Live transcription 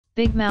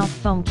Big mouth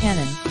foam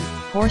cannon,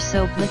 pour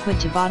soap liquid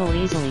to bottle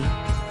easily,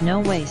 no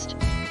waste.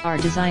 Our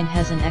design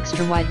has an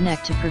extra wide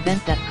neck to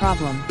prevent that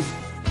problem.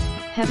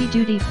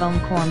 Heavy-duty foam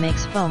core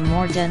makes foam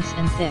more dense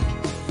and thick.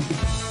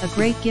 A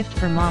great gift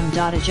for mom.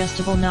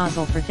 Adjustable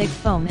nozzle for thick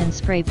foam and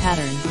spray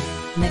pattern.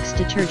 Mix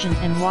detergent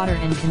and water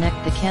and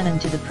connect the cannon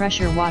to the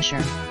pressure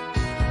washer.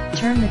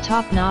 Turn the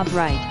top knob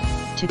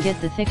right, to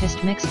get the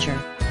thickest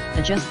mixture.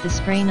 Adjust the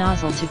spray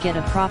nozzle to get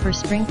a proper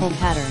sprinkle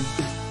pattern.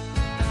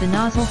 The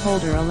nozzle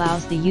holder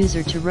allows the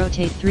user to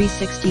rotate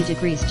 360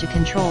 degrees to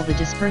control the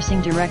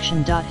dispersing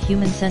direction.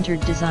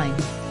 Human-centered design.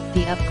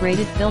 The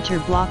upgraded filter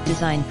block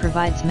design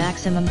provides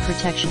maximum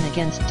protection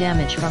against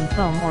damage from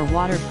foam or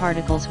water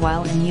particles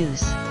while in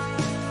use.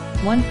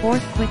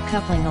 1/4 quick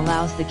coupling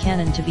allows the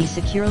cannon to be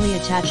securely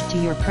attached to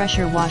your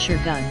pressure washer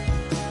gun.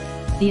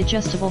 The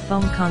adjustable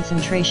foam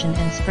concentration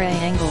and spray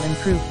angle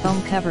improve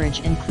foam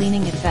coverage and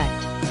cleaning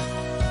effect.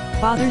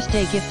 Father's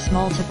Day gifts.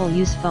 Multiple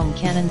use foam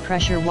cannon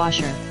pressure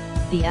washer.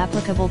 The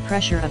applicable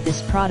pressure of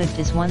this product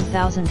is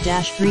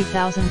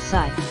 1000-3000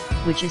 psi,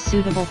 which is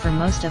suitable for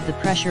most of the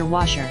pressure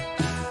washer.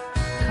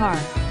 Car,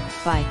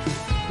 bike,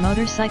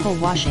 motorcycle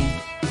washing,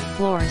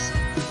 floors,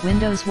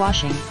 windows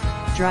washing,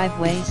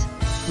 driveways,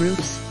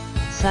 roofs,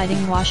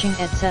 siding washing,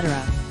 etc.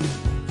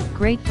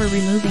 Great for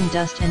removing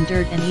dust and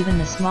dirt and even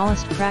the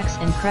smallest cracks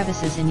and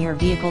crevices in your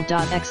vehicle.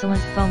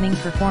 Excellent foaming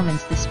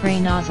performance. The spray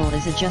nozzle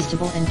is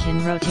adjustable and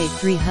can rotate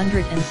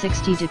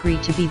 360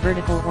 degrees to be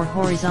vertical or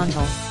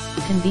horizontal,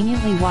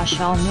 conveniently wash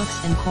all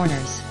nooks and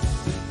corners.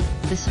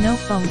 The snow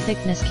foam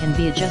thickness can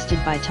be adjusted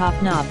by top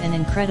knob and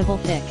incredible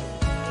thick.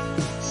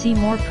 See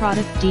more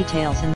product details and